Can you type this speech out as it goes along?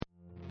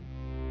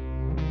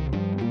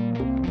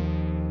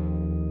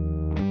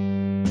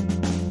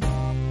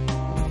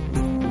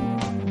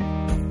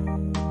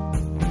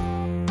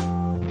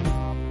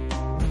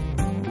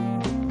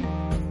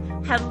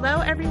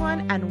Hello,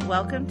 everyone, and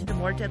welcome to the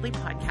More Deadly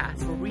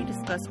podcast, where we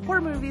discuss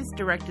horror movies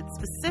directed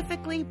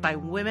specifically by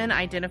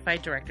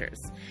women-identified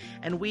directors.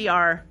 And we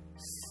are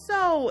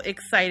so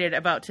excited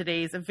about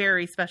today's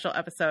very special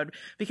episode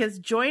because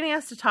joining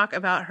us to talk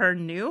about her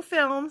new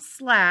film,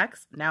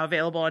 Slaxx, now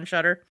available on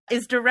Shudder,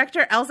 is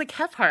director Elza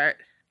Kephart.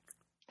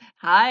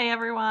 Hi,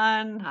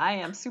 everyone.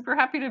 Hi, I'm super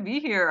happy to be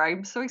here.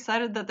 I'm so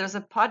excited that there's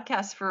a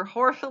podcast for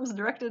horror films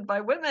directed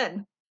by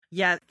women.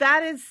 Yeah,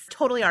 that is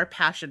totally our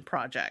passion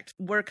project.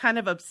 We're kind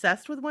of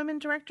obsessed with women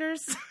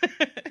directors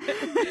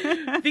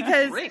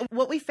because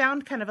what we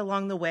found kind of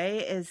along the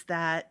way is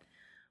that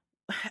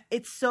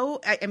it's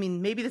so, I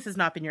mean, maybe this has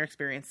not been your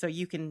experience, so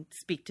you can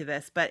speak to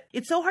this, but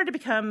it's so hard to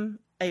become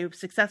a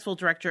successful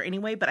director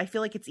anyway, but I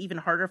feel like it's even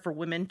harder for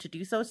women to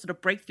do so. So to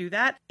break through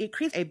that, it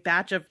creates a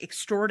batch of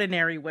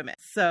extraordinary women.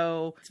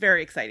 So it's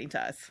very exciting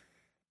to us.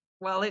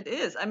 Well, it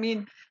is. I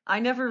mean,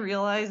 I never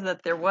realized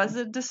that there was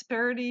a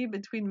disparity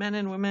between men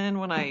and women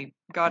when I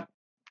got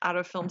out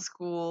of film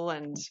school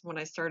and when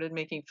I started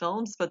making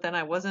films, but then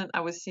I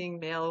was seeing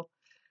male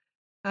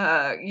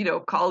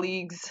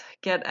colleagues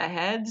get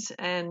ahead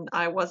and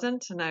I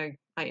wasn't, and I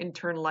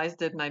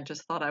internalized it and I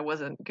just thought I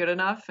wasn't good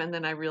enough. And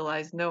then I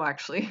realized, no,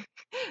 actually,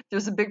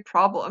 there's a big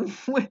problem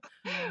with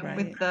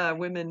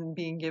women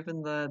being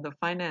given the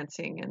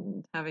financing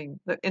and having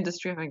the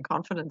industry having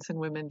confidence in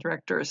women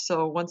directors.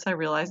 So once I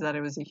realized that,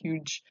 it was a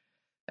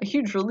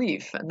huge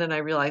relief. And then I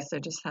realized I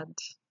just had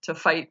to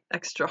fight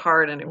extra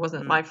hard and it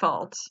wasn't my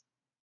fault.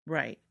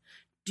 Right.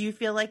 Do you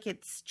feel like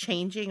it's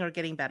changing or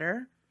getting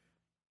better?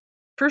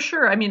 For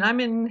sure. I mean, I'm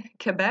in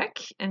Quebec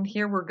and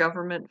here we're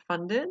government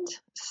funded.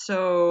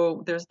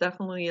 So there's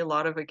definitely a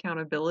lot of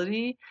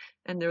accountability.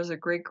 And there's a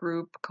great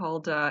group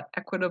called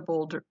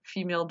Equitable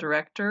Female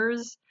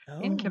Directors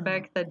in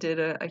Quebec that did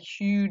a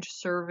huge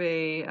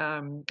survey,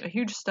 a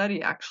huge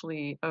study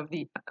actually of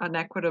the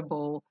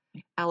unequitable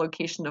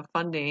allocation of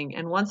funding.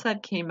 And once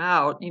that came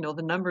out,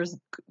 the numbers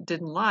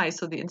didn't lie.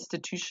 So the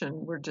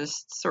institution were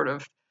just sort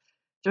of,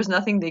 there's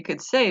nothing they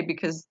could say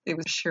because it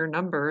was sheer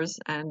numbers.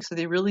 And so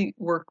they really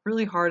worked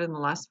really hard in the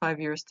last 5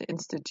 years to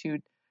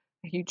institute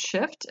a huge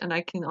shift. And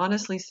I can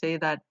honestly say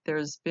that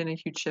there's been a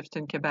huge shift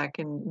in Quebec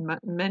and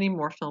many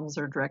more films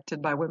are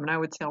directed by women. I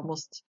would say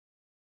almost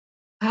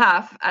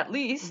half at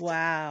least.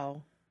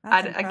 Wow.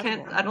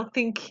 I don't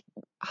think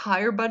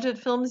higher budget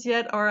films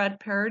yet are at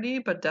parity,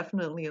 but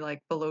definitely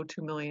like below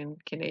 2 million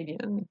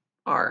Canadian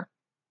are.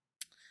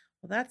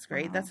 Well, that's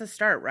great. Wow. That's a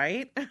start,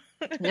 right?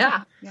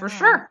 Yeah, for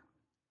sure.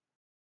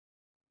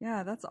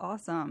 Yeah, that's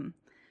awesome.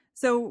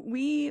 So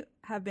we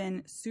have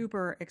been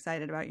super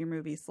excited about your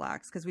movie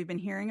Slaxx because we've been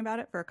hearing about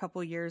it for a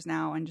couple years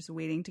now and just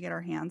waiting to get our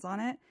hands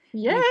on it.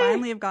 Yay! We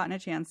finally have gotten a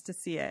chance to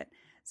see it.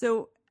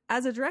 So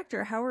as a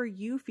director, how are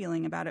you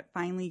feeling about it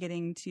finally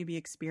getting to be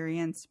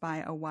experienced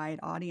by a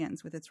wide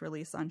audience with its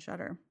release on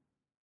Shudder?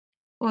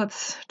 Well,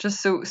 it's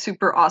just so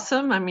super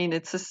awesome. I mean,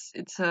 it's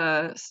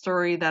a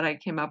story that I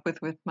came up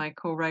with my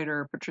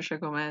co-writer Patricia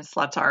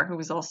Gomez-Slatar, who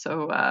was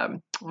also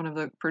one of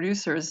the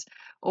producers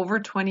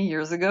over 20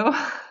 years ago.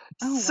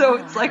 Oh, so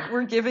wow. It's like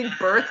we're giving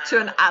birth to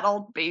an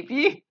adult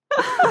baby.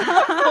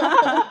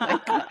 Oh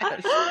my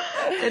gosh.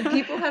 And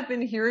people have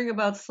been hearing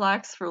about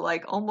Slaxx for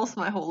like almost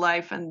my whole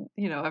life, and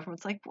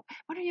everyone's like,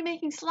 "When are you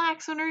making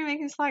Slaxx? When are you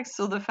making Slaxx?"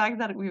 So the fact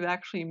that we've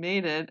actually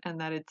made it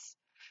and that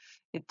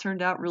it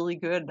turned out really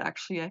good,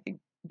 actually, I think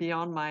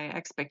beyond my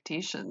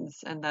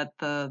expectations, and that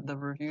the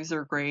reviews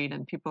are great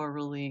and people are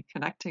really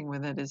connecting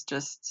with it is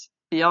just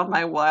beyond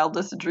my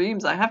wildest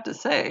dreams, I have to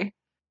say.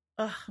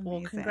 Oh,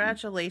 well,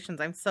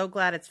 congratulations. I'm so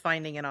glad it's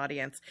finding an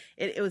audience.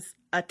 It was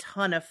a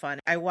ton of fun.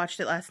 I watched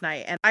it last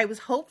night and I was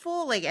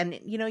hopeful, and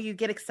you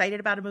get excited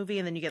about a movie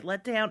and then you get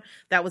let down.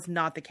 That was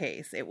not the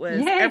case. It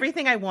was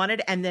everything I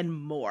wanted and then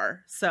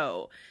more.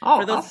 So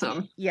for those,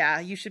 awesome. Yeah,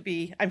 you should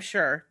be, I'm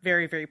sure,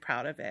 very, very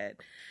proud of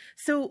it.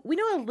 So we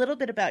know a little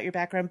bit about your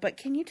background, but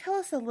can you tell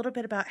us a little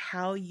bit about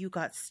how you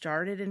got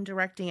started in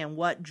directing and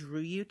what drew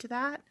you to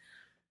that?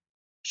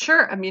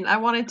 Sure. I mean,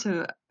 I've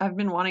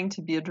been wanting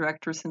to be a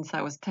director since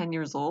I was 10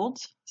 years old.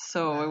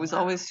 So It was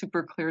always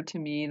super clear to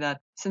me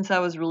that since I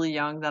was really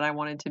young that I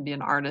wanted to be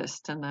an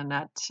artist. And then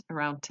at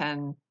around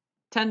 10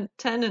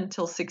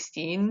 until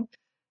 16,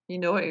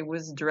 it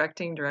was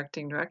directing.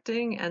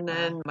 And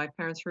then my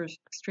parents were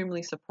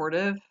extremely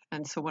supportive.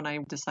 And so when I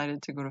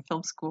decided to go to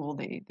film school,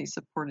 they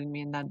supported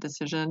me in that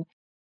decision.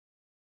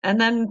 And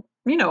then,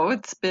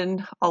 it's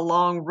been a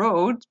long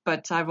road,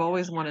 but I've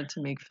always wanted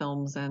to make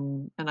films,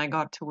 and I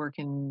got to work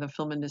in the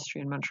film industry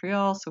in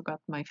Montreal, so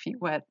got my feet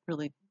wet,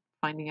 really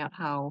finding out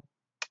how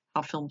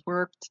films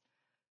worked.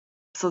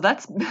 So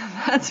that's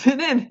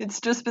been it.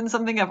 It's just been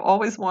something I've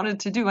always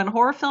wanted to do. And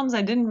horror films,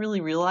 I didn't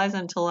really realize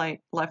until I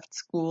left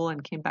school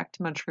and came back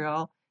to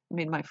Montreal,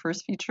 made my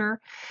first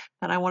feature,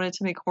 that I wanted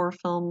to make horror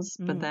films.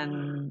 But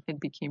then it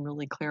became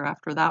really clear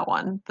after that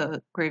one,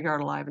 the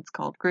Graveyard Alive. It's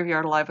called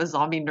Graveyard Alive: A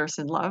Zombie Nurse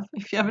in Love.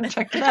 If you haven't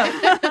checked it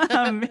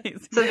out, Amazing.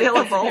 It's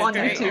available on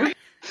YouTube.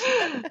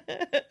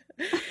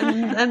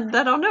 And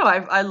I don't know.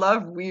 I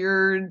love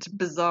weird,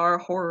 bizarre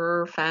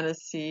horror,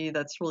 fantasy.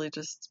 That's really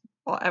just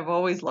I've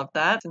always loved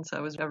that since I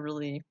was a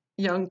really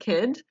young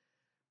kid.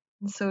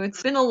 So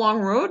it's been a long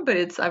road,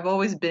 but I've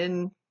always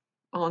been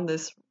on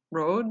this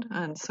road,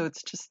 and so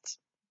it's just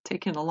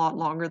taken a lot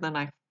longer than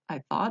I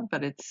thought,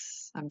 but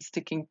I'm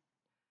sticking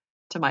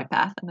to my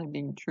path and I'm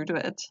being true to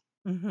it.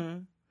 Mm-hmm.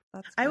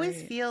 That's I always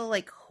great. feel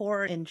like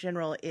horror in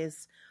general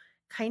is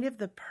kind of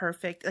the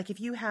perfect, like if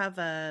you have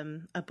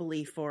a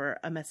belief or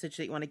a message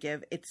that you want to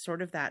give, it's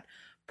sort of that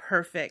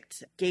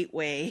perfect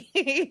gateway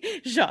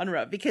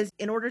genre, because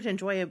in order to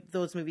enjoy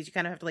those movies you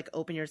kind of have to like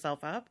open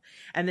yourself up,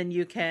 and then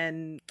you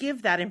can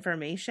give that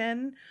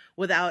information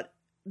without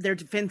their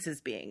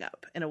defenses being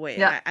up in a way.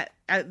 Yeah.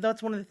 And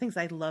that's one of the things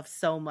I love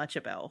so much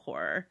about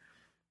horror.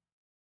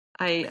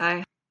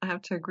 I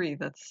have to agree.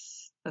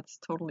 That's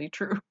totally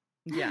true.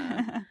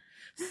 Yeah.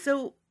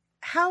 So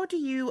how do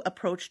you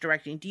approach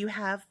directing? Do you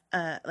have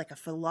like a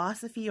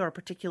philosophy or a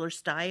particular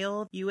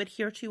style you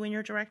adhere to when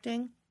you're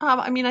directing?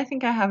 I mean, I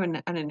think I have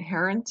an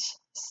inherent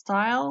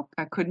style.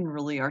 I couldn't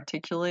really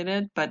articulate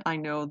it, but I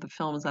know the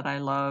films that I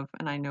love,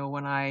 and I know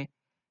when I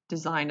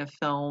design a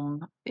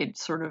film, it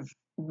sort of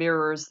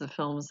mirrors the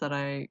films that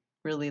I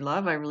really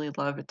love. I really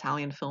love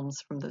Italian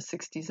films from the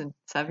 60s and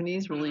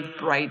 70s, really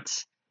bright,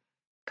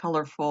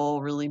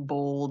 colorful, really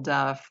bold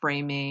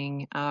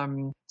framing.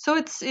 So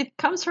it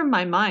comes from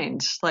my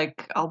mind.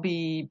 Like I'll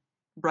be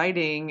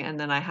writing, and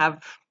then I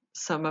have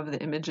some of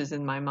the images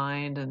in my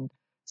mind and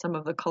some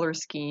of the color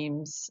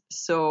schemes.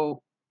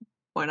 So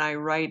when I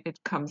write, it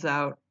comes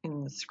out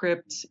in the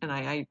script, and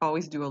I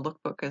always do a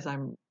lookbook as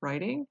I'm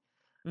writing,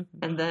 Mm-hmm.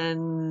 and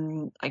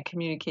then I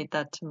communicate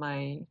that to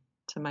my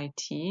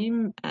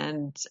team,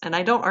 and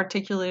I don't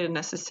articulate it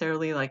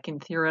necessarily like in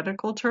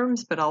theoretical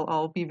terms, but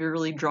I'll be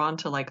really drawn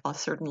to like a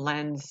certain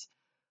lens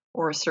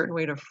or a certain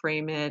way to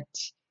frame it.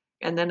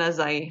 And then as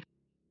in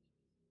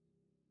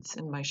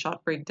my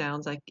shot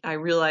breakdowns, I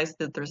realize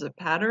that there's a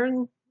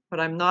pattern, but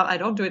I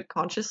don't do it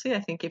consciously. I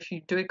think if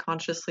you do it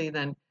consciously,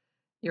 then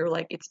you're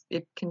like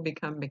it can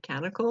become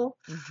mechanical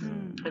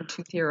Mm-hmm. and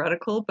too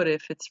theoretical. But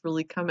if it's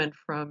really coming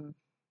from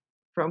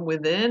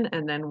within,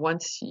 and then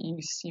once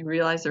you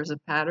realize there's a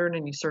pattern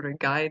and you sort of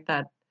guide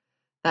that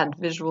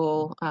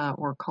visual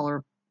or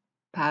color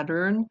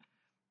pattern,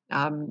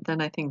 then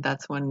I think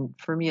that's when,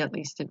 for me at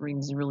least, it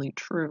rings really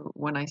true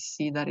when I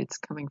see that it's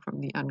coming from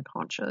the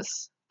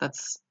unconscious. I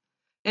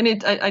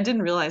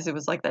didn't realize it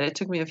was like that. It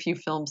took me a few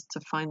films to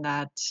find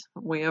that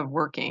way of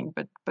working,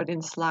 but in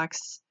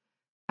Slaxx,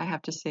 I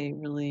have to say,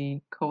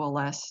 really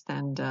coalesced,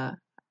 and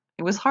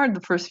it was hard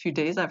the first few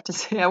days. I have to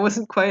say, I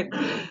wasn't quite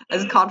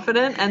as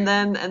confident, and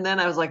then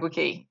I was like,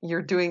 okay,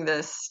 you're doing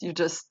this. You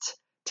just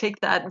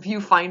take that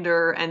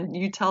viewfinder and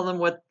you tell them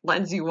what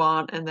lens you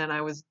want, and then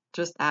I was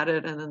just at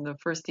it, and then the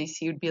first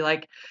AC would be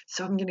like,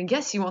 so I'm gonna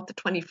guess you want the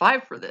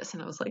 25 for this,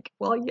 and I was like,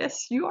 well,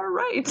 yes, you are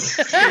right.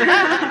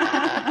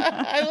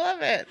 I love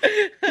it.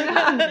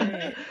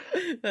 Yeah.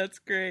 That's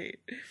great.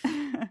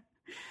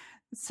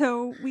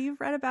 So we've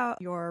read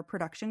about your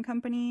production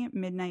company,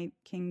 Midnight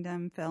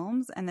Kingdom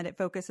Films, and that it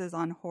focuses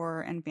on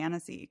horror and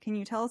fantasy. Can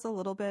you tell us a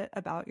little bit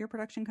about your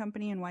production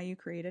company and why you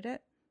created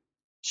it?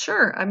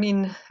 Sure. I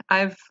mean,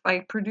 I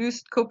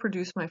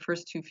co-produced my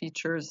first two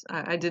features.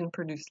 I didn't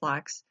produce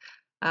Slaxx,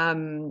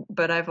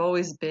 but I've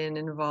always been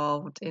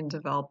involved in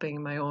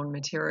developing my own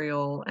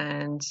material,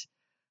 and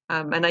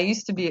I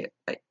used to be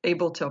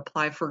able to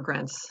apply for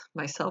grants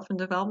myself in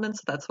development,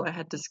 so that's why I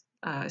had to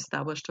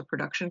establish a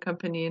production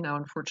company. Now,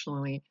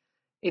 unfortunately,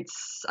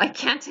 I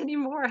can't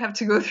anymore. I have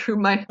to go through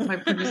my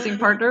producing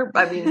partner.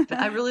 I mean,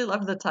 I really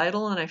love the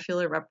title, and I feel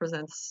it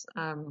represents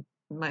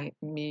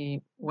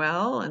me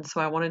well, and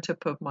so I wanted to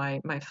put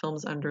my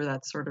films under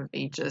that sort of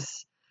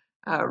aegis,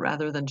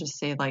 rather than just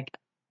say like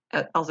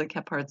Elza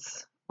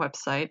Kephart's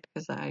website,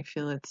 because I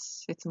feel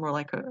it's more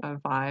like a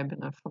vibe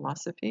and a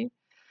philosophy.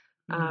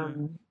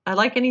 I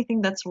like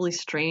anything that's really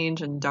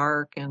strange and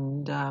dark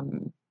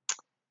and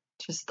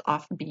just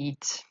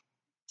offbeat.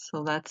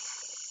 So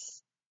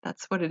that's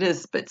what it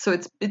is. But so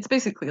it's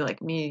basically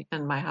like me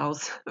and my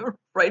house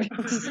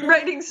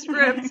writing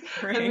scripts.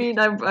 I Great. mean,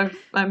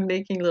 I'm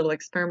making little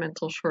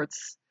experimental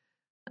shorts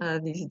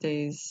these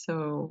days.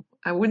 So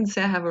I wouldn't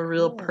say I have a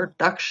real Cool.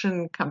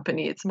 production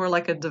company. It's more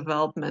like a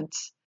development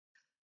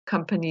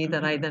company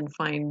that I then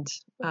find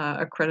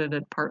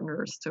accredited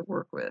partners to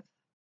work with.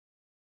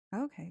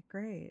 Okay,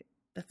 great.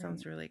 That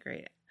sounds really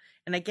great.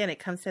 And again, it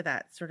comes to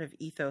that sort of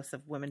ethos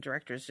of women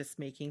directors just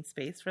making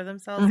space for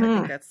themselves. I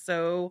think that's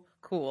so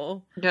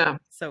cool. Yeah.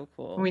 So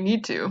cool. We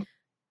need to.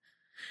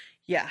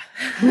 Yeah.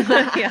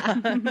 Yeah.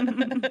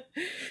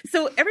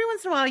 So every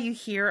once in a while you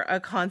hear a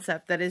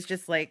concept that is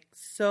just like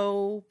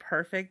so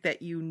perfect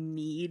that you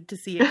need to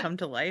see it come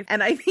to life.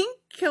 And I think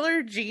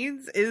Killer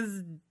Jeans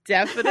is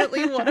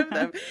definitely one of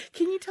them.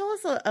 Can you tell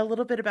us a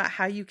little bit about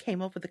how you came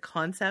up with the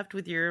concept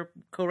with your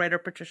co-writer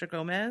Patricia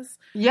Gomez?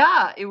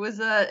 Yeah, it was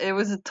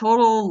a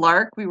total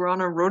lark. We were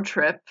on a road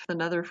trip with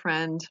another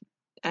friend,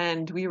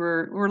 and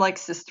we're like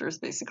sisters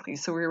basically.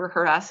 So we were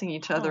harassing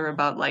each other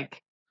about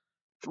like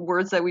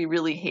words that we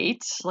really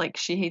hate. Like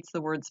she hates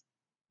the words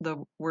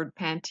the word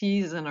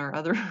panties, and our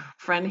other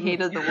friend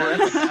hated the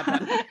Yeah.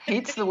 word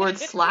hates the word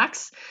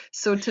slacks.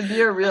 So to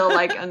be a real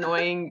like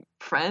annoying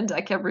friend,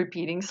 I kept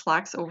repeating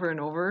slacks over and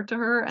over to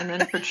her. And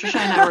then Patricia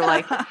and I were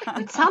like,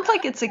 it sounds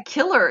like it's a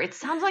killer. It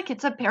sounds like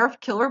it's a pair of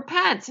killer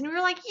pants. And we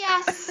were like,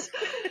 yes.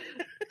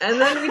 And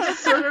then we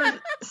just sort of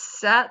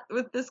sat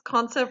with this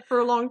concept for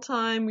a long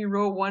time. We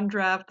wrote one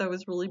draft that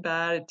was really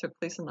bad. It took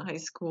place in the high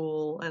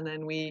school. And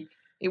then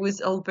it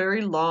was a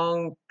very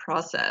long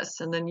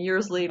process. And then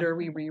years later,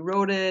 we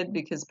rewrote it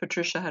because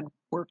Patricia had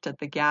worked at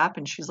the Gap.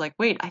 And she's like,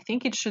 wait, I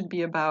think it should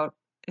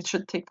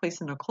take place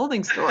in a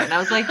clothing store. And I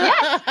was like,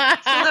 yes.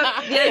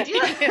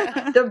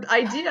 So the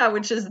idea,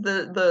 which is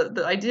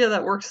the idea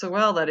that works so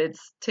well, that it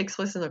takes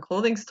place in a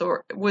clothing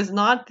store, was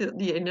not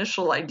the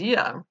initial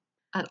idea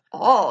at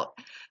all.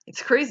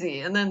 It's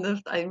crazy. And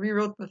then I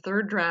rewrote the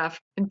third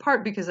draft in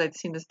part because I'd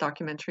seen this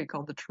documentary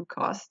called The True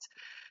Cost.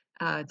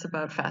 It's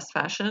about fast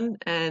fashion.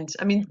 And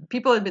I mean,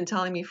 people had been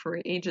telling me for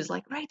ages,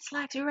 like, write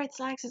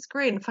Slaxx, it's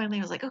great. And finally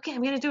I was like, okay,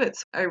 I'm going to do it.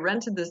 So I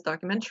rented this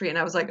documentary and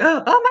I was like,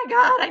 oh my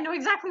God, I know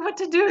exactly what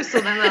to do.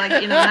 So then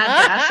like in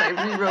that dash,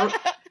 I rewrote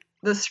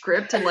the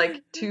script in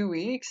like 2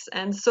 weeks.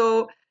 And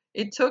so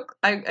it took,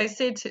 I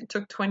say it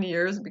took 20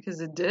 years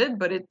because it did,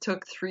 but it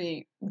took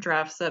 3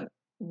 drafts that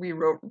we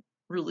wrote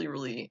really,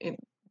 really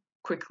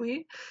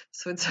quickly.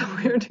 So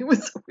it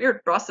was a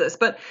weird process.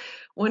 But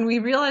when we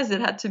realized it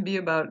had to be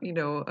about,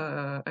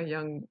 a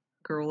young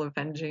girl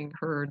avenging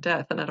her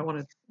death,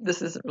 and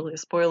this isn't really a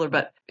spoiler,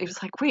 but it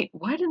was like, wait,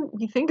 why didn't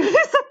we think of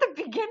this at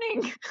the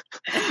beginning?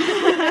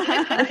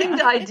 I think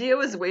the idea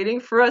was waiting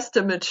for us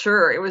to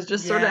mature. It was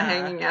just sort of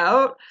hanging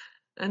out.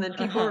 And then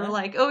people were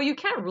like, oh, you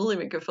can't really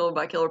make a film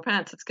about killer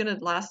pants. It's going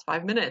to last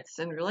 5 minutes.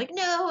 And we're like,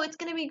 no, it's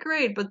going to be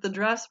great. But the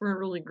drafts weren't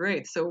really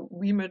great. So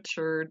we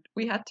matured.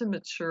 We had to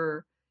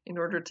mature in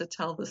order to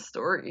tell the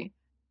story.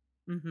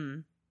 Mm-hmm.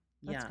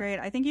 Yeah. That's great.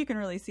 I think you can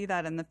really see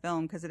that in the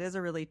film because it is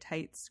a really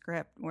tight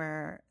script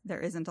where there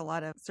isn't a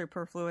lot of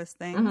superfluous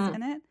things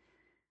in it.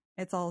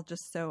 It's all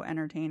just so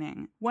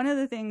entertaining. One of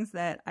the things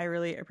that I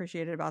really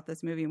appreciated about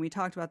this movie, and we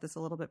talked about this a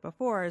little bit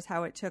before, is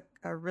how it took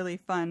a really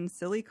fun,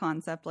 silly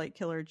concept like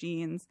killer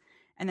jeans,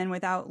 and then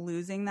without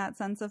losing that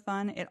sense of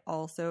fun, it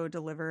also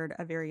delivered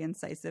a very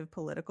incisive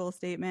political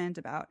statement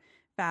about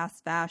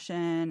fast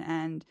fashion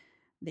and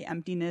the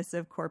emptiness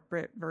of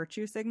corporate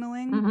virtue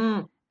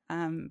signaling.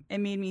 It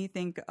made me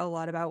think a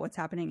lot about what's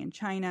happening in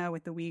China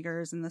with the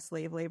Uyghurs and the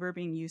slave labor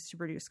being used to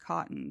produce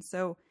cotton.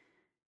 So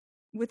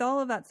with all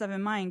of that stuff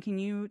in mind, can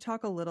you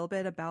talk a little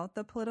bit about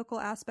the political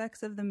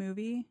aspects of the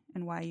movie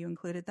and why you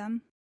included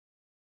them?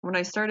 When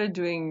I started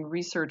doing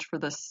research for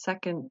the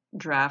second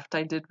draft,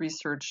 I did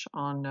research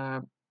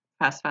on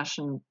fast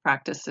fashion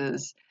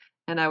practices,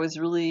 and I was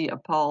really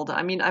appalled.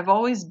 I mean, I've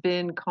always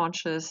been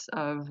conscious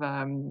of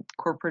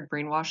corporate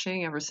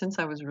brainwashing ever since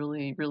I was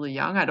really, really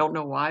young. I don't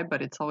know why,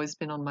 but it's always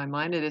been on my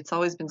mind, and it's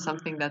always been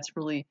something that's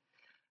really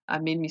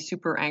made me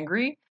super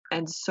angry.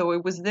 And so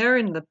it was there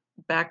in the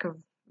back of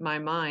my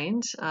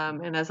mind.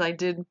 And as I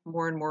did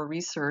more and more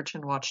research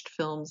and watched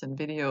films and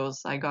videos,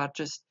 I got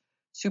just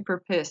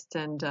super pissed.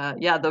 And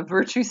the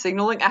virtue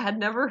signaling, I had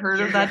never heard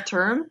of that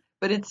term,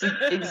 but it's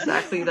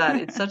exactly that.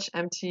 It's such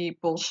empty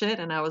bullshit.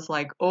 And I was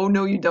like, oh,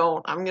 no, you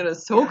don't. I'm going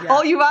to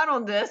call you out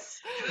on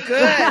this.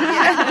 Good.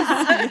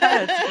 Yes.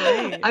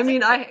 Yes, great. I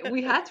mean,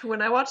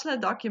 when I watched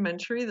that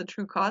documentary, The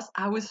True Cost,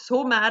 I was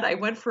so mad. I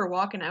went for a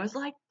walk and I was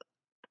like,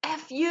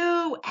 F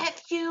you,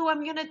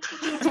 I'm gonna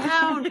take you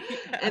down.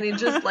 And it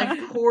just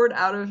like poured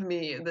out of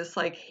me, this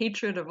like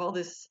hatred of all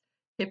this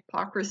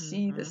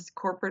hypocrisy, this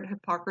corporate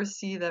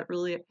hypocrisy that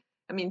really,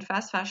 I mean,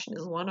 fast fashion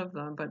is one of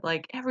them, but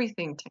like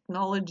everything,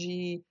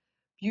 technology,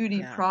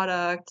 beauty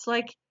products,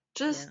 like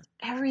just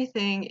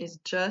everything is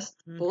just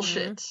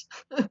bullshit.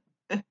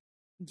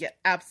 Yeah,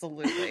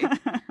 absolutely.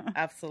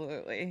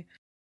 Absolutely.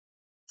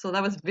 So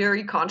that was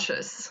very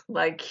conscious.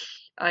 Like,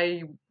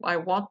 I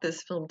want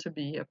this film to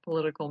be a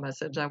political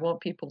message. I want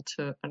people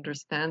to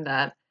understand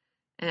that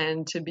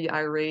and to be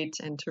irate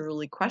and to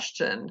really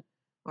question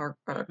our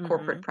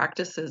corporate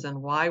practices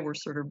and why we're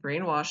sort of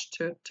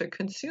brainwashed to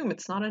consume.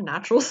 It's not a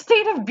natural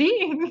state of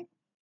being.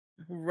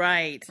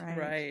 Right.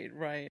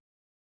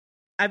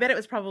 I bet it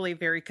was probably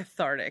very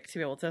cathartic to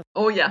be able to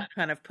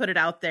kind of put it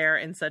out there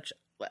in such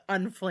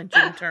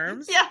unflinching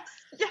terms.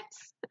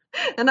 Yes.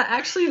 And I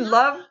actually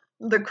love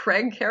the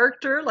Craig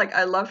character. Like,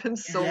 I love him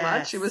so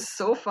much. It was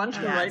so fun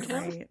to write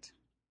him. Right.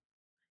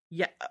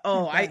 Yeah.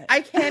 Oh,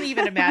 I can't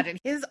even imagine.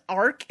 His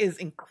arc is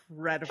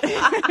incredible.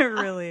 It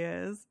really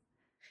is.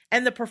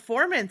 And the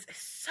performance is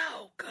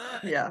so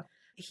good. Yeah.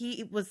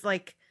 He was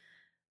like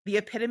the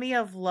epitome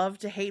of love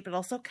to hate, but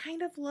also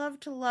kind of love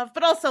to love,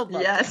 but also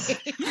love to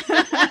hate.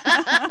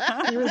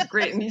 He was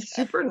great. And he's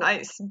super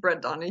nice,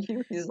 Brett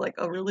Donahue. He's like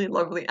a really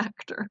lovely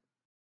actor.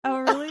 Oh,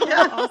 really?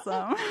 Yeah.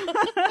 Awesome.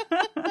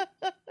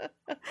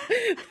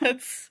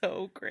 That's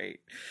so great.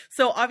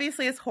 So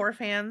obviously as horror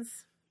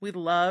fans, we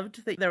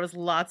loved that there was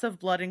lots of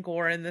blood and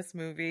gore in this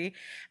movie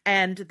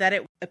and that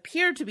it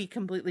appeared to be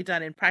completely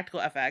done in practical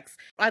effects.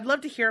 I'd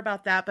love to hear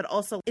about that, but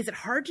also, is it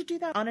hard to do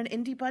that on an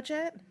indie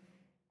budget?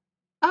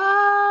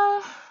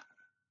 Uh,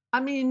 I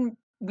mean,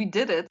 we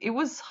did it. It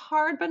was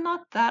hard, but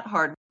not that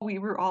hard. We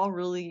were all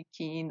really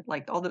keen,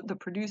 like all the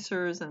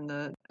producers and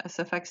the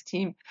SFX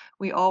team,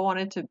 we all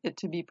wanted it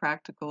to be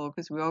practical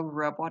because we all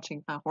grew up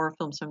watching horror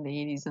films from the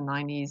 80s and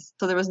 90s.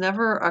 So there was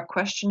never a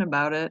question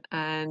about it.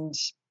 And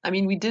I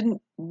mean, we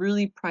didn't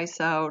really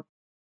price out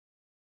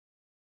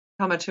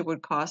how much it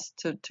would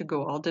cost to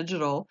go all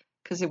digital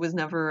because it was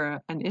never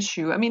an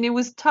issue. I mean, it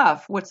was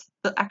tough.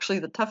 Actually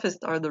the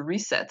toughest are the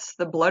resets,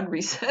 the blood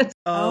resets.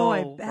 Oh,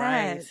 I Oh, bet.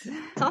 right. It's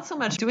not so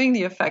much doing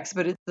the effects,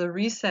 but it's the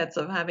resets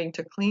of having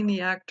to clean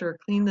the actor,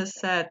 clean the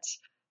set.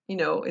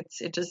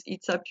 It just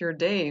eats up your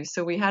day.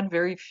 So we had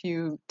very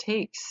few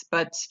takes.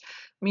 But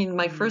I mean,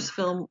 my first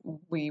film,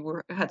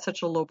 had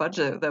such a low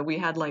budget that we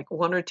had like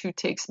 1 or 2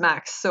 takes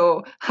max.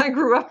 So I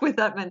grew up with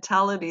that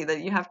mentality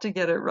that you have to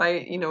get it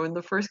right, in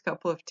the first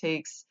couple of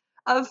takes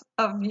of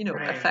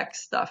Right.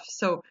 effects stuff.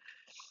 So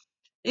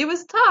it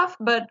was tough,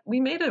 but we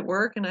made it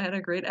work, and I had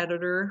a great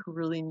editor who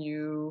really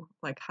knew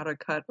like how to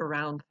cut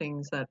around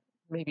things that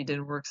maybe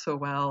didn't work so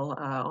well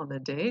on the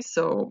day.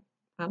 So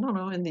I don't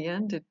know. In the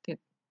end,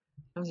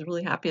 I was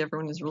really happy.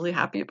 Everyone was really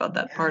happy about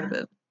that part of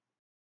it.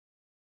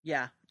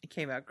 Yeah, it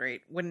came out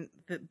great. When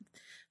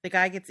the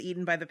guy gets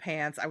eaten by the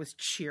pants, I was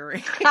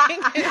cheering.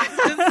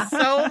 It's just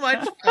so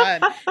much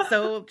fun.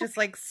 So just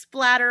like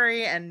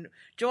splattery and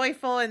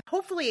joyful, and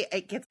hopefully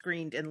it gets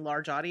screened in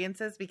large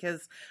audiences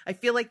because I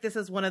feel like this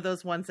is one of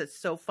those ones that's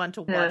so fun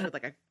to watch with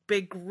like a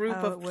big group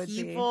of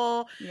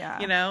people. Yeah.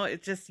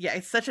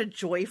 It's such a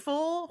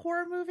joyful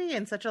horror movie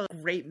and such a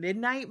great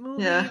midnight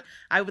movie. Yeah.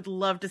 I would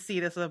love to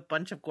see this with a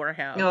bunch of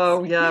gorehounds.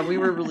 Oh yeah, we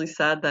were really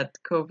sad that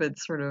COVID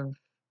sort of,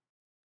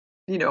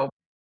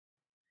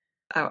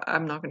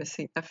 I'm not going to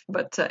say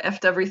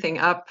effed everything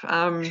up.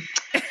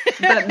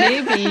 But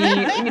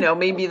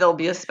maybe there'll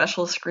be a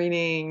special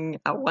screening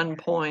at one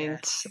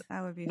point. Yes,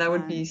 that would be That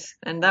would be, fun.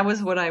 and that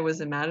was what I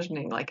was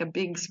imagining, like a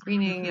big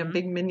screening, a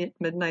big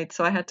midnight.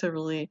 So I had to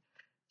really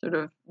sort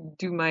of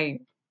do my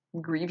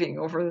grieving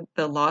over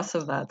the loss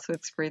of that. So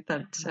it's great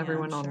that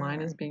everyone online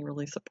sure. is being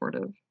really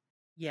supportive.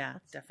 Yeah,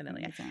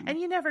 definitely. amazing. And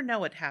you never know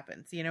what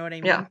happens. You know what I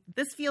mean? Yeah.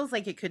 This feels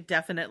like it could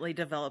definitely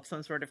develop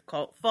some sort of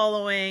cult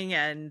following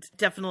and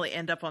definitely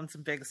end up on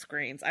some big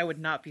screens. I would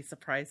not be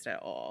surprised at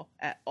all.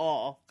 At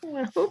all.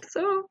 I hope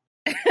so.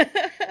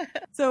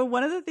 So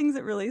one of the things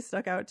that really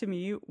stuck out to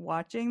me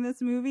watching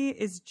this movie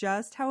is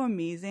just how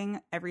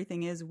amazing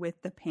everything is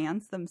with the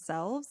pants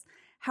themselves.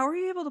 How are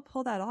you able to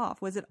pull that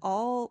off? Was it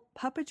all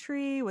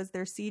puppetry? Was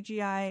there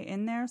CGI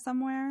in there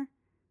somewhere?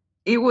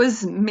 It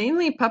was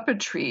mainly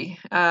puppetry.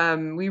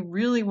 We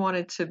really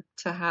wanted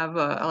to have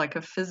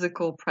a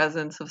physical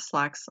presence of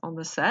Slaxx on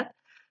the set.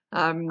 So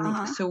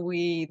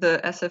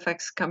the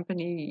SFX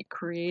company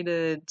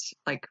created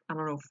like, I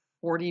don't know,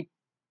 40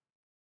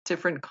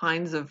 different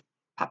kinds of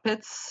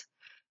puppets.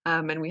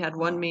 And we had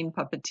one main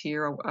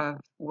puppeteer, a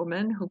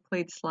woman who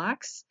played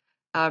Slaxx.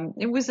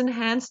 It was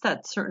enhanced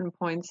at certain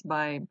points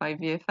by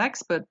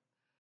VFX, but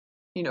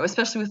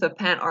especially with the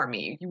Pant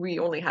Army, we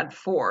only had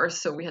 4,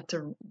 so we had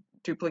to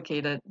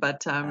duplicate it.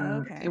 But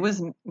it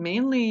was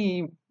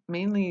mainly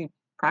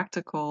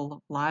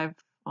practical, live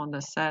on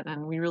the set,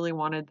 and we really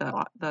wanted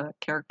the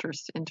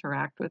characters to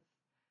interact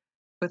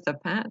with the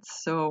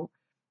pants. So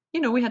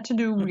we had to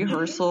do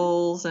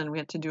rehearsals and we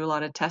had to do a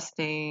lot of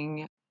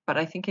testing, but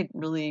I think it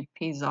really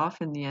pays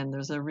off in the end.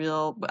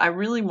 I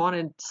really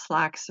wanted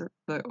Slaxx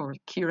or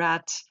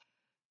Kephart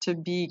to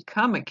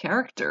become a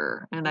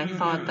character, and I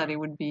thought that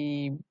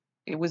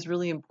it was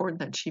really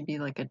important that she be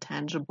like a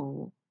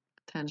tangible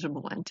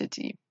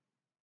entity.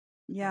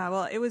 Yeah,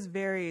 well, it was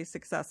very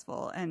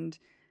successful and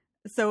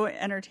so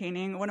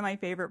entertaining. One of my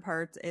favorite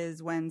parts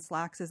is when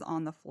Slaxx is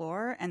on the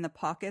floor and the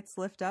pockets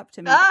lift up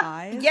to make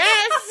eyes.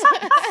 Yes!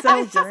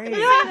 So great.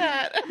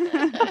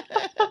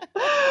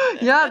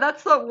 Yeah,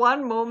 that's the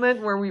one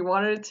moment where we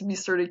wanted it to be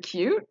sort of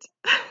cute.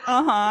 We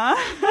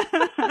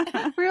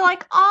were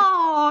like,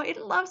 oh, it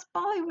loves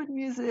Bollywood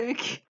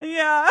music.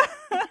 Yeah.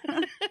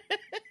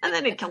 And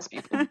then it kills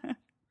people.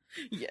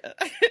 Yeah.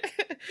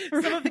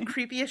 Some of the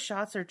creepiest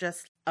shots are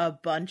just a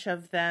bunch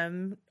of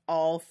them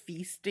all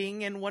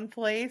feasting in one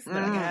place.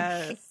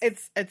 Yes.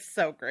 It's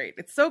so great.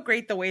 It's so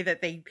great the way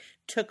that they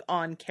took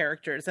on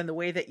characters and the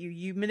way that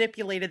you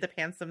manipulated the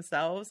pants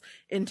themselves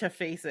into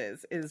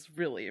faces is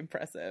really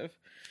impressive.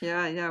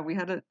 Yeah, we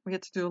had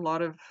to do a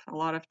lot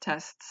of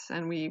tests,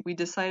 and we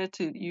decided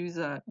to use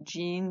a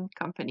jean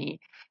company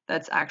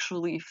that's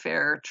actually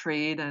fair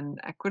trade and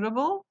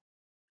equitable.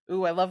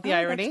 Ooh, I love the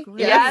irony.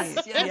 Yes.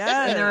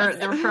 And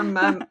they're from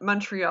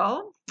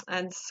Montreal,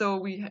 and so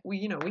we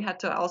had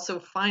to also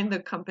find the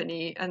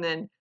company, and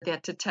then they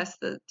had to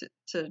test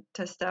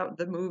out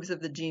the moves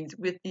of the jeans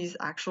with these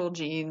actual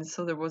jeans.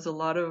 So there was a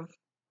lot of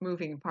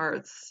moving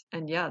parts,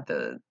 and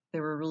they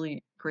were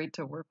really great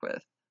to work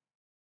with.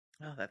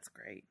 Oh, that's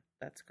great.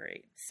 That's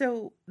great.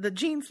 So the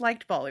jeans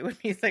liked Bollywood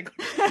music.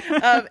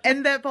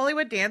 And that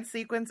Bollywood dance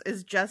sequence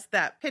is just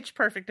that pitch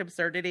perfect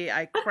absurdity.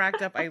 I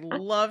cracked up. I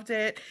loved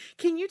it.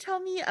 Can you tell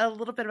me a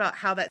little bit about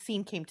how that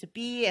scene came to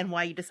be and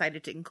why you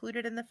decided to include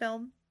it in the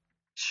film?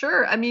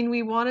 Sure. I mean,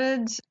 we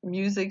wanted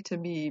music to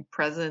be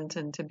present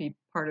and to be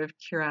part of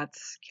Kephart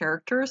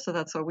character, so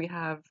that's why we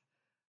have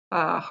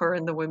her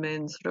and the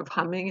women sort of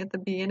humming at the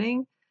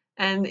beginning.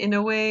 And in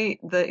a way,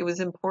 it was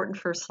important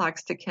for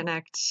Slaxx to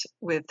connect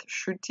with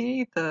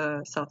Shruti,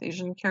 the South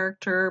Asian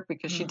character,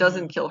 because she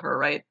doesn't kill her,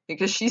 right?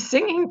 Because she's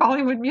singing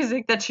Bollywood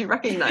music that she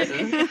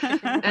recognizes.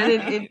 And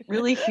it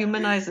really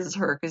humanizes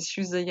her because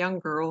she's a young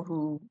girl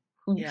who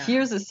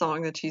hears a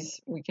song that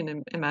we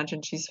can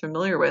imagine she's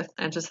familiar with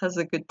and just has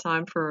a good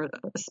time for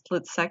a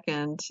split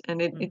second.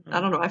 And I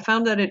don't know, I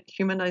found that it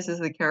humanizes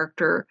the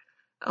character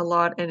a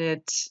lot, and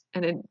it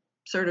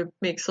sort of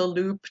makes a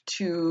loop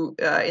to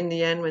in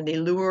the end when they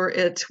lure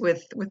it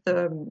with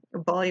the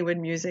Bollywood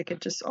music.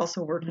 It just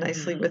also worked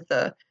nicely with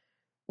the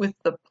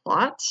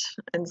plot,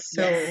 and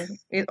so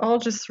it all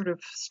just sort of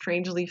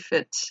strangely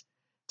fit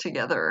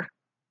together.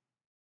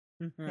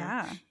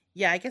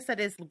 Yeah, I guess that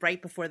is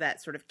right before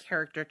that sort of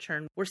character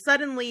turn where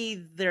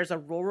suddenly there's a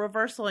role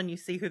reversal and you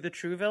see who the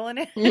true villain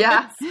is.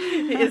 Yeah.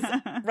 is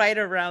right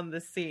around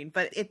this scene.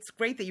 But it's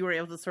great that you were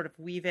able to sort of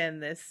weave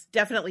in this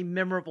definitely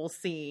memorable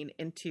scene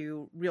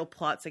into real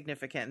plot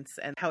significance,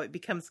 and how it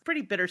becomes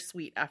pretty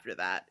bittersweet after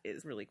that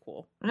is really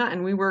cool. Yeah,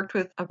 and we worked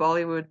with a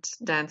Bollywood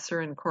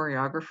dancer and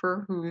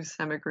choreographer who's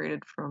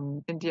emigrated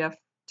from India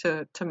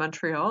to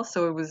Montreal.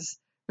 So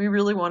we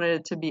really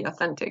wanted it to be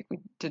authentic. We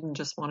didn't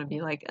just want to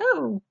be like,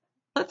 oh,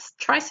 let's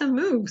try some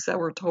moves that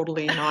were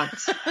totally not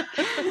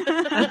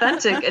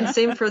authentic. And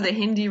same for the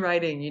Hindi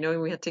writing.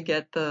 We had to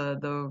get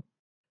the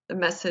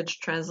message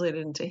translated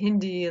into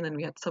Hindi, and then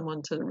we had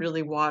someone to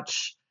really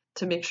watch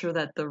to make sure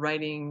that the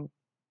writing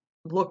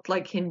looked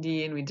like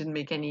Hindi, and we didn't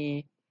make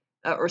any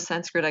or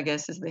Sanskrit, I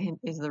guess, is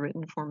the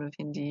written form of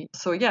Hindi.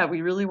 So yeah,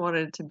 we really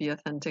wanted it to be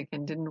authentic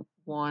and didn't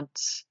want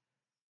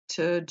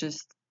to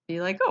just be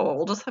like, oh,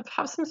 we'll just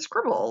have some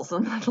scribbles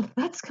and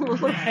that's gonna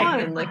look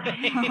fun. Like,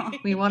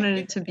 we wanted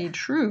it to be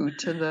true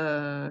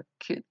to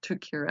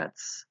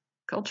Kephart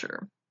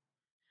culture.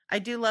 I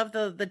do love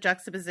the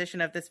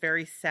juxtaposition of this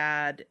very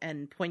sad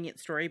and poignant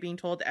story being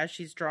told as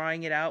she's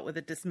drawing it out with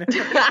a dismembered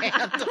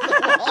hand.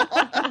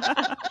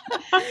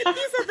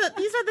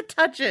 These are the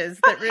touches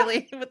that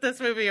really put this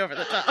movie over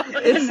the top.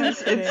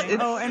 It's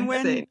and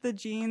when the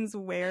jeans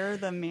wear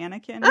the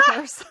mannequin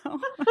torso.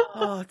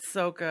 Oh, it's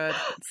so good.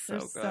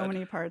 There's so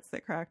many parts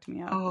that cracked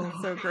me up. Oh,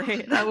 so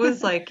great. That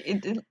was like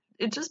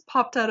it just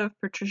popped out of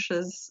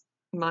Patricia's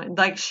mind.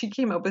 Like, she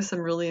came up with some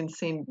really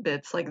insane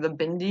bits, like the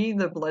bindi,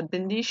 the blood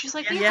bindi. She's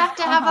like, you have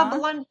to have a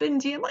blood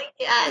bindi. I'm like,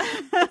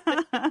 yes.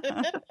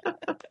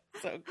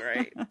 So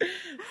great.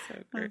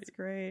 That's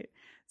great.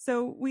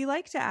 So we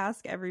like to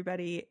ask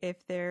everybody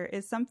if there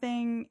is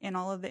something in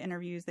all of the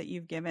interviews that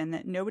you've given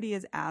that nobody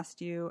has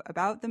asked you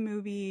about the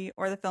movie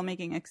or the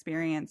filmmaking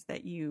experience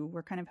that you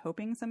were kind of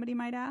hoping somebody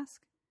might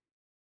ask,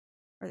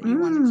 or that you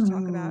wanted to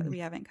talk about that we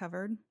haven't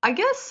covered. I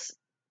guess,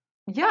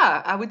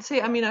 yeah, I would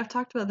say, I mean, I've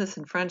talked about this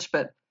in French,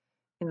 but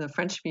in the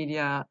French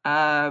media,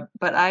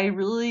 but I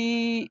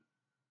really,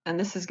 and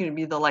this is going to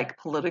be the like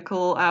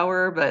political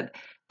hour, but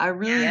I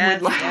really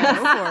would like,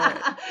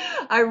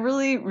 I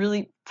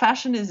really,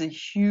 fashion is a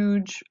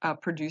huge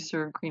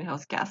producer of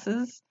greenhouse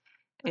gases,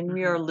 and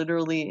we are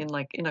literally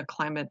in a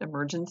climate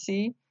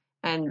emergency.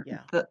 And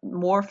the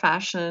more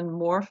fashion,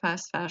 more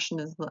fast fashion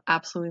is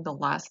absolutely the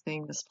last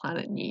thing this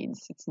planet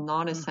needs. It's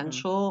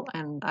non-essential,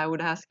 and I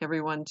would ask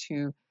everyone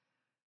to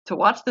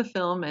watch the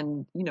film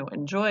and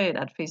enjoy it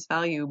at face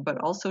value, but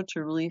also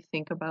to really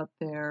think about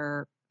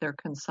their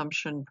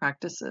consumption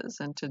practices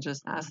and to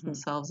just ask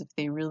themselves if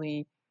they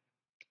really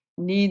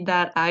need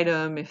that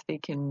item, if they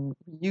can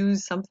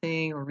use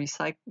something or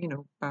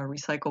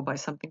recycle by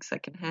something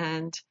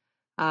secondhand.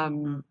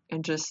 And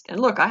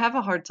look, I have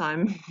a hard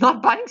time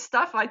not buying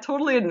stuff. I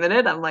totally admit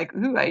it. I'm like,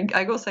 ooh,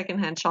 I go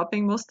secondhand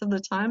shopping most of the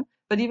time.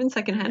 But even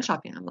secondhand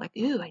shopping, I'm like,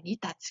 ooh, I need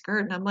that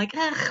skirt. And I'm like,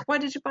 why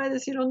did you buy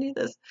this? You don't need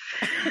this.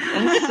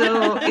 And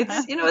so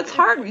it's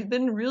hard. We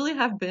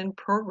have been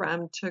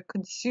programmed to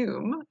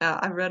consume.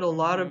 I've read a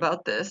lot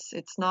about this.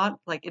 It's not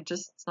like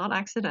it's not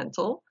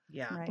accidental.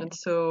 Yeah. Right. And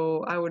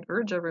so I would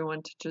urge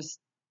everyone to just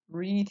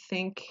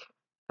rethink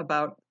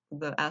about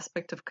the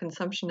aspect of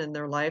consumption in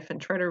their life and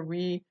try to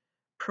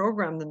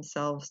reprogram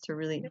themselves to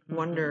really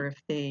wonder if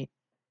they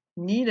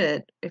need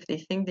it, if they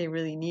think they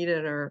really need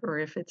it, or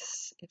if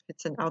it's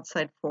an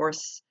outside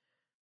force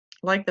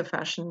like the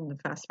fast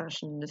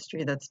fashion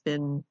industry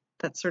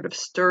that sort of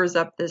stirs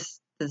up this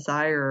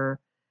desire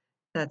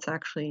that's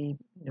actually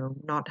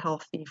not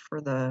healthy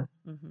for the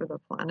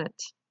planet.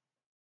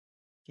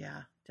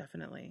 Yeah,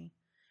 definitely.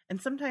 And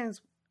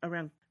sometimes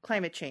around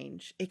climate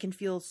change, it can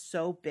feel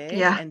so big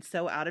and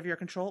so out of your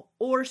control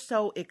or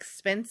so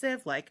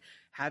expensive, like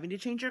having to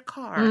change your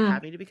car,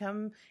 having to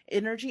become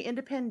energy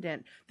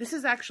independent. This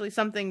is actually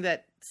something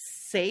that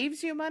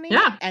saves you money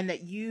and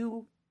that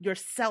you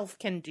yourself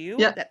can do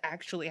that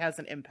actually has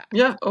an impact.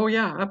 Yeah. Oh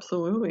yeah,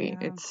 absolutely.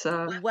 Yeah. It's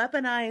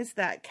weaponize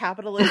that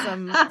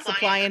capitalism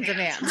supply and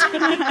demand.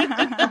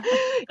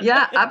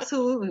 Yeah,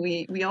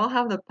 absolutely. We all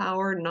have the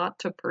power not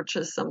to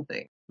purchase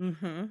something.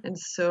 And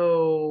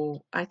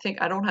so I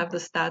think I don't have the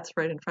stats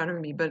right in front of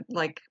me, but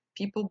like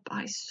people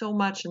buy so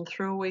much and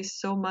throw away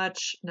so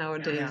much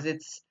nowadays. Yeah.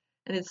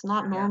 It's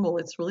not normal.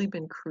 It's really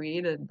been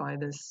created by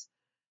this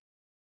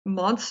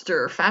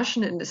monster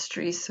fashion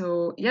industry.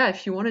 So yeah,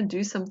 if you want to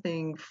do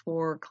something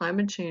for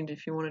climate change,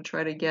 if you want to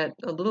try to get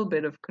a little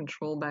bit of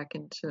control back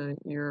into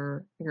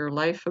your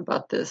life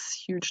about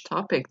this huge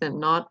topic, then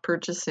not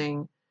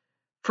purchasing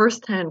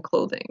first-hand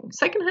clothing.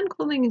 Second-hand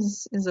clothing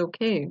is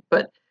okay,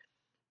 but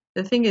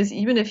the thing is,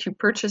 even if you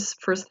purchase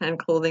first-hand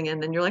clothing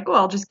and then you're like, oh,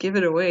 I'll just give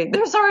it away,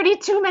 there's already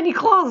too many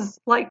clothes.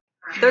 Like,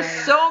 there's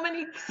so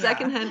many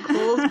second-hand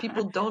clothes.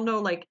 People don't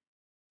know, like,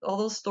 all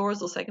those stores,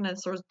 those second-hand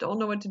stores don't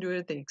know what to do with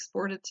it. They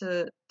export it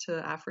to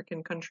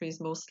African countries,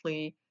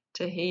 mostly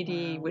to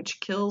Haiti, which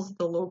kills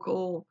the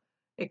local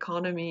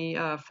economy,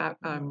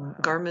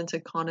 garment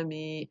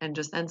economy, and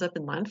just ends up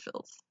in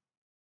landfills.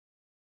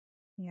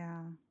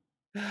 Yeah.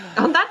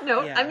 On that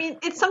note, I mean,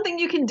 it's something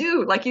you can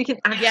do. Like, you can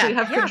actually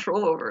have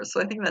control over.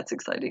 So I think that's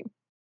exciting.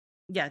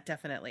 Yeah,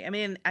 definitely. I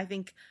mean, I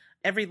think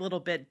every little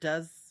bit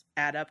does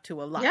add up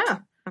to a lot. Yeah,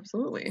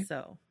 absolutely.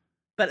 So,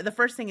 but the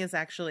first thing is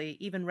actually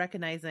even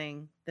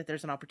recognizing that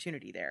there's an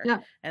opportunity there. Yeah.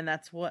 And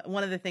that's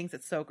one of the things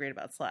that's so great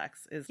about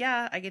Slaxx is,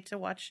 yeah, I get to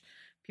watch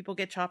people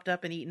get chopped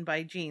up and eaten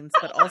by jeans,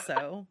 but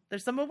also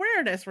there's some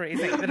awareness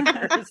raising that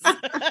occurs.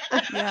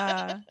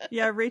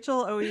 Yeah.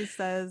 Rachel always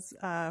says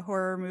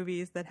horror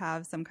movies that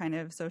have some kind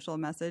of social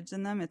message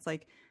in them, it's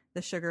like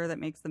the sugar that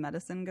makes the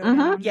medicine go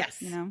down. Yes.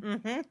 You know?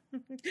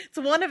 It's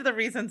one of the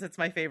reasons it's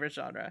my favorite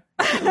genre.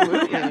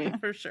 Absolutely.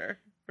 For sure.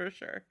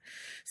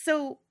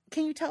 So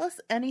can you tell us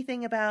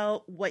anything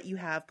about what you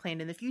have planned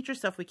in the future,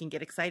 stuff we can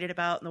get excited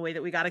about in the way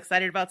that we got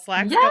excited about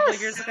Slaxx a couple of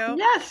years ago?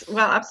 Yes,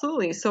 well,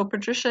 absolutely. So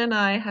Patricia and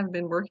I have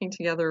been working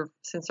together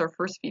since our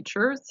first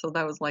feature. So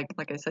that was like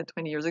I said,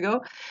 20 years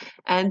ago.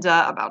 And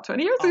about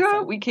 20 years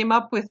ago, we came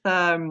up with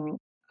a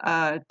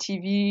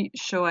TV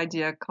show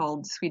idea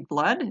called Sweet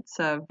Blood. It's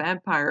a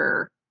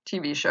vampire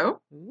TV show.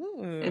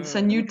 Ooh. It's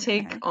a new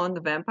take on the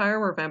vampire,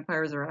 where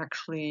vampires are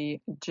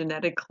actually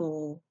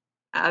genetical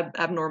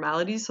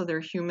abnormalities. So they're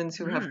humans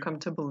who have come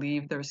to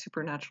believe they're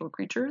supernatural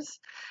creatures.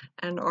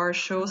 And our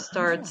show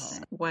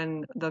starts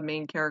when the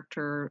main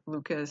character,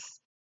 Lucas,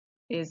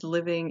 is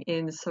living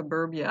in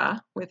suburbia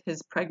with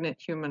his pregnant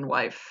human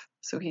wife.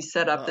 So he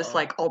set up this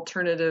like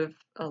alternative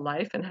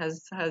life and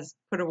has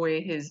put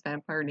away his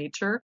vampire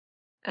nature.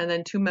 And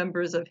then two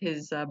members of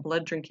his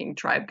blood drinking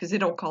tribe, because they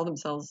don't call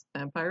themselves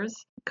vampires,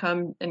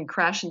 come and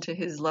crash into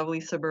his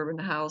lovely suburban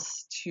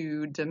house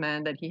to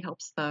demand that he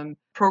helps them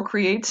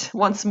procreate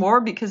once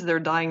more because they're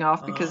dying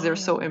off because they're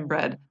so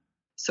inbred.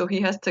 So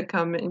he has to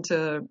come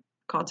into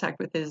contact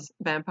with his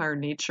vampire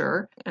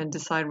nature and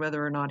decide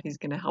whether or not he's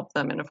going to help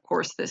them. And of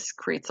course, this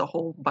creates a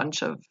whole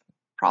bunch of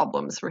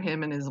problems for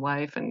him and his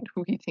wife and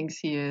who he thinks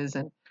he is.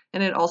 And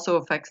it also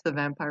affects the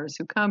vampires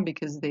who come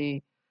because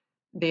they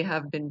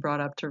have been brought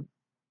up to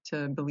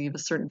believe a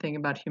certain thing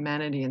about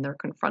humanity, and they're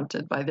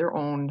confronted by their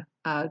own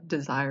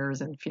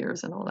desires and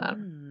fears and all that.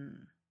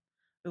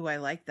 Ooh, I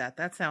like that.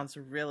 That sounds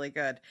really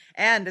good.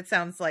 And it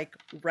sounds like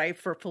ripe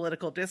for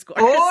political discourse.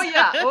 Oh,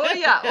 yeah.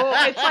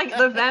 It's like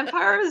the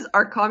vampires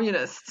are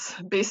communists,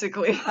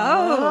 basically.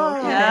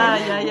 Oh,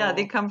 yeah.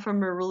 They come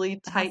from a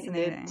really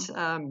tight-knit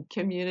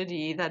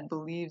community that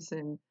believes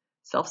in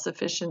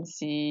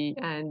self-sufficiency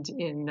and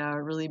in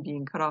really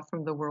being cut off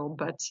from the world,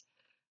 but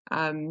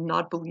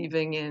not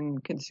believing in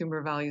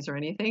consumer values or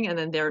anything. And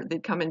then they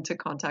come into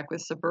contact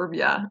with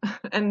suburbia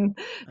and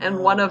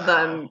one of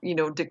them,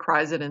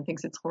 decries it and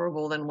thinks it's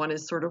horrible. Then one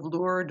is sort of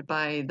lured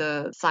by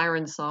the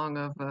siren song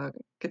of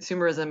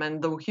consumerism.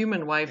 And the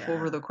human wife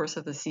over the course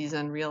of the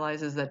season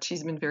realizes that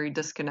she's been very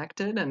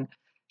disconnected and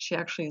she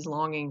actually is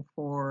longing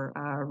for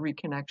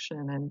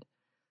reconnection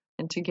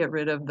and to get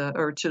rid of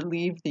to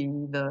leave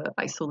the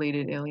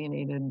isolated,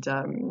 alienated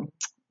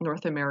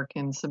North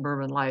American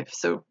suburban life.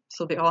 So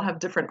they all have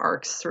different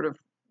arcs sort of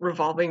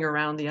revolving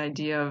around the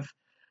idea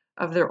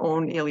of their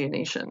own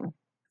alienation.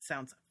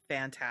 Sounds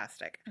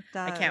fantastic.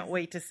 I can't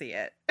wait to see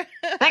it.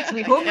 Thanks.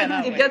 We hope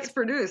it gets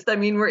produced. I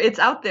mean, it's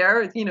out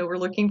there. We're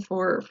looking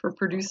for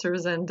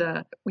producers, and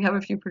we have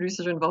a few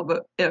producers involved,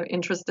 but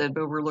interested,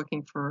 but we're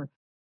looking for,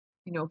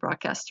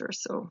 broadcasters.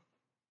 So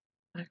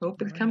I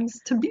hope it comes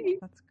to be.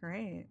 That's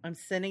great. I'm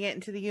sending it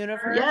into the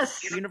universe.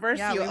 Yes. Universe,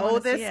 you owe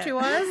this to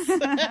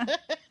us.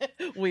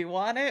 We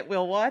want it.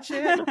 We'll watch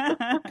it.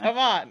 Come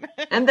on.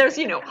 And there's,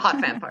 hot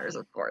vampires,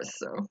 of course.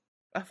 So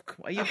of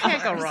course, you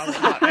can't go wrong with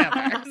hot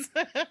vampires.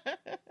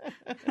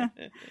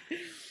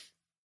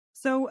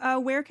 So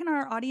where can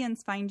our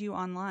audience find you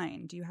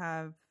online? Do you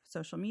have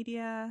social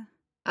media?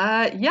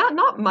 Yeah,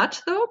 not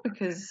much though,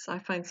 because I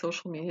find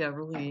social media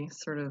really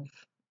sort of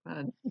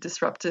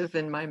disruptive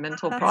in my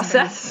mental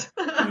process.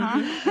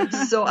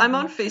 So I'm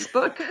on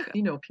Facebook.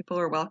 People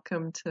are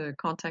welcome to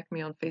contact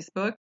me on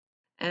Facebook,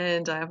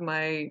 and I have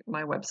my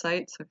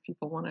website. So if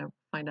people want to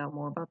find out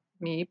more about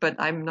me, but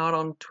I'm not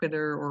on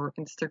Twitter or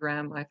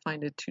Instagram. I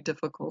find it too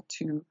difficult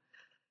to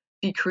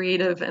be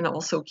creative and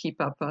also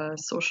keep up a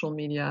social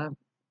media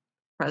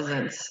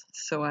presence.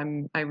 So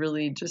I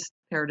really just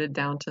pared it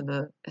down to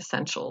the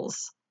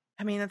essentials.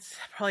 I mean, that's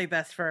probably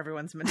best for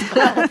everyone's mental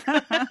health.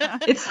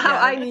 It's how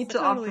I need to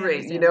totally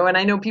operate, and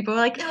I know people are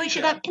like, no, you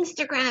should have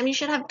Instagram, you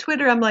should have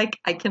Twitter. I'm like,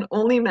 I can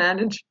only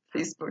manage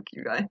Facebook,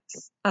 you guys.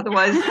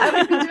 Otherwise, I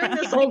would be doing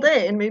this all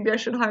day, and maybe I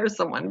should hire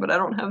someone, but I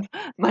don't have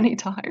money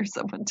to hire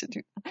someone to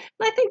do that.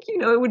 And I think,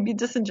 it would be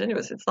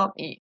disingenuous. It's not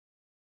me.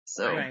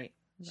 So, Right.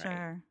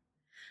 Sure.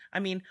 I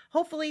mean,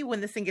 hopefully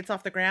when this thing gets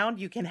off the ground,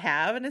 you can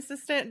have an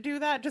assistant do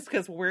that just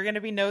because we're going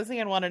to be nosy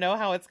and want to know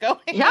how it's going.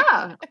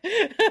 Yeah.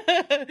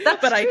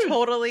 But I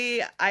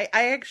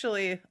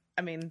actually,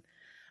 I mean,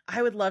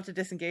 I would love to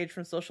disengage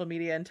from social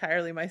media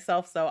entirely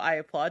myself. So I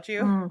applaud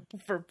you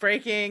for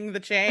breaking the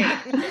chain.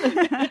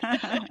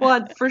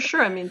 Well, for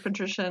sure. I mean,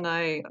 Patricia and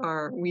I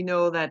we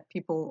know that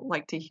people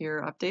like to hear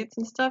updates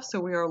and stuff. So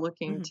we are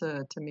looking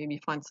to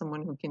maybe find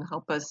someone who can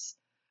help us.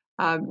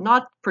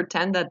 Not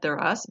pretend that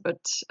they're us, but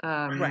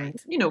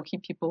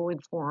keep people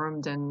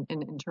informed and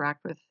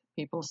interact with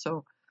people.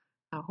 So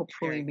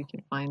hopefully we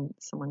can find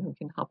someone who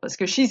can help us,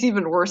 because she's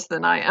even worse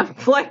than I am.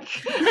 Like,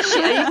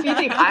 if you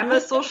think I'm a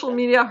social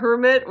media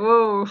hermit,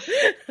 whoa,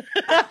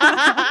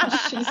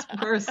 she's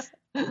worse.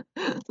 So,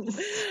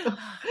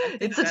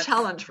 it's a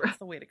challenge for us. That's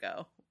the way to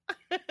go.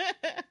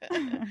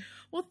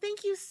 Well,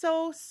 thank you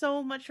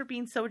so much for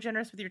being so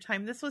generous with your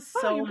time. This was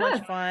so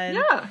much fun.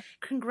 Yeah.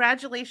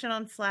 Congratulations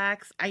on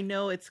Slaxx. I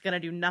know it's going to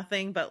do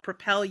nothing but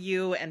propel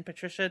you and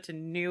Patricia to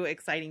new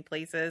exciting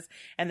places.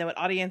 And then when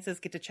audiences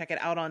get to check it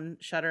out on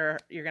Shudder,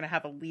 you're going to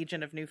have a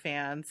legion of new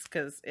fans,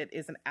 because it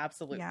is an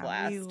absolute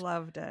blast. We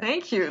loved it.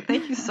 Thank you.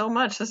 Thank you so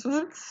much. This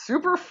was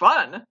super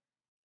fun.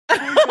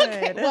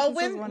 Okay. Well,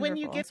 when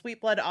you get Sweet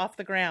Blood off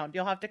the ground,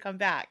 you'll have to come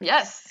back.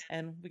 Yes.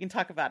 And we can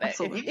talk about it.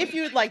 Absolutely. If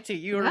you would like to.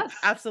 You're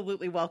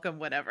absolutely welcome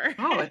whenever.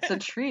 Oh, it's a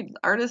treat.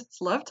 Artists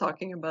love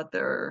talking about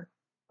their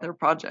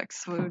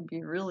projects. So it would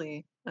be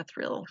really a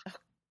thrill.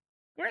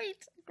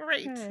 Great.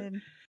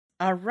 Good.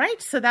 All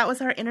right. So that was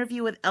our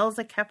interview with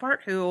Elza Kephart,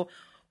 who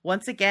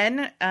once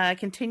again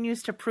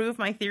continues to prove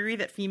my theory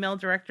that female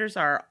directors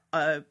are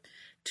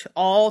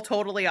all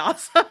totally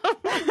awesome.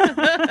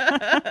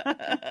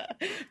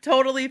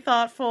 Totally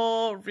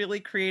thoughtful, really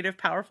creative,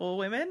 powerful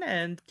women,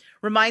 and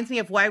reminds me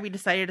of why we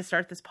decided to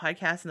start this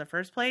podcast in the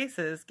first place,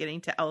 is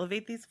getting to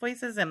elevate these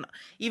voices. And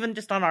even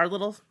just on our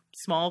little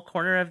small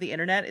corner of the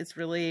internet, it's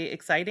really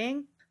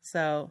exciting.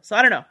 So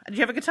I don't know. Did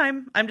you have a good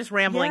time? I'm just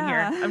rambling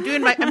here. I'm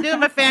doing my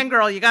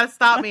fangirl. You got to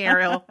stop me,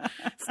 Ariel.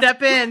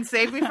 Step in,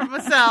 save me from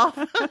myself.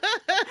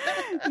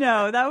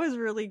 No, that was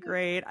really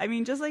great. I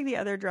mean, just like the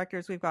other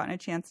directors we've gotten a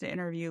chance to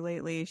interview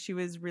lately, she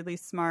was really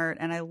smart,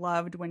 and I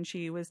loved when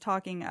she was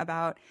talking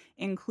about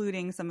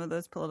including some of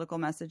those political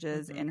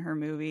messages in her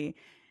movie.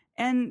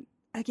 And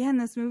again,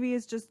 this movie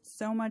is just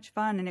so much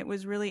fun, and it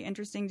was really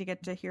interesting to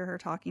get to hear her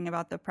talking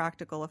about the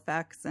practical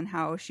effects and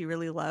how she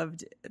really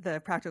loved the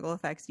practical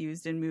effects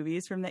used in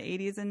movies from the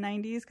 80s and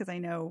 90s, because I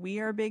know we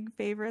are big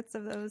favorites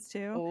of those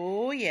too.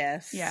 Oh,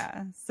 yes.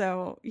 Yeah.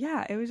 So,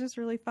 yeah, it was just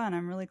really fun.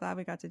 I'm really glad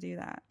we got to do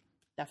that.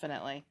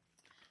 Definitely.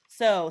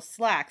 So,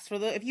 Slaxx,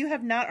 if you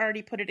have not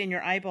already put it in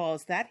your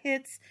eyeballs, that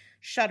hits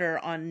Shudder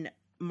on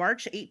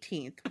March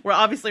 18th. We're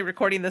obviously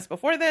recording this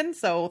before then,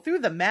 so through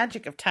the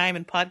magic of time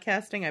and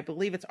podcasting, I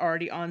believe it's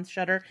already on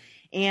Shudder.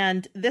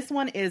 And this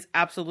one is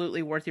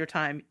absolutely worth your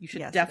time. You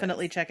should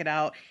definitely check it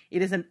out.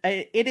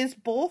 It is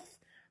both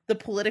the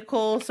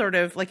political sort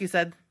of, like you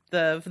said,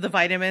 the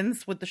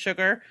vitamins with the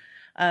sugar,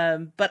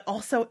 but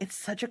also it's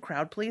such a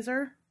crowd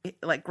pleaser.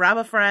 Like, grab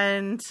a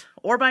friend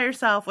or by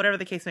yourself, whatever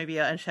the case may be,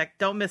 and check.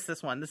 Don't miss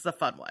this one. This is a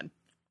fun one.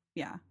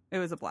 Yeah, it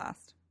was a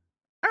blast.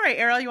 All right,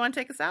 Ariel, you want to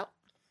take us out?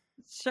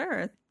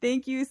 Sure.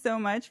 Thank you so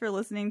much for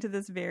listening to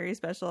this very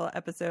special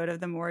episode of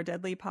the More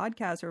Deadly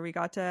podcast, where we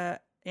got to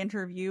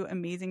interview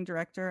amazing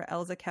director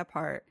Elza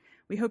Kephart.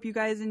 We hope you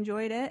guys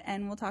enjoyed it,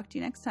 and we'll talk to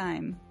you next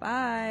time.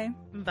 Bye.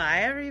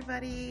 Bye,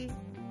 everybody.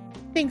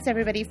 Thanks,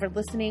 everybody, for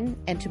listening,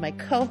 and to my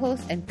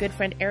co-host and good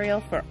friend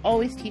Ariel for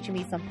always teaching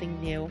me something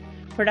new.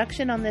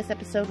 Production on this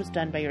episode was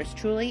done by yours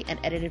truly and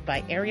edited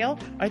by Ariel.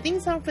 Our theme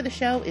song for the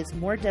show is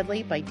More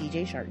Deadly by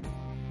DJ Sharton.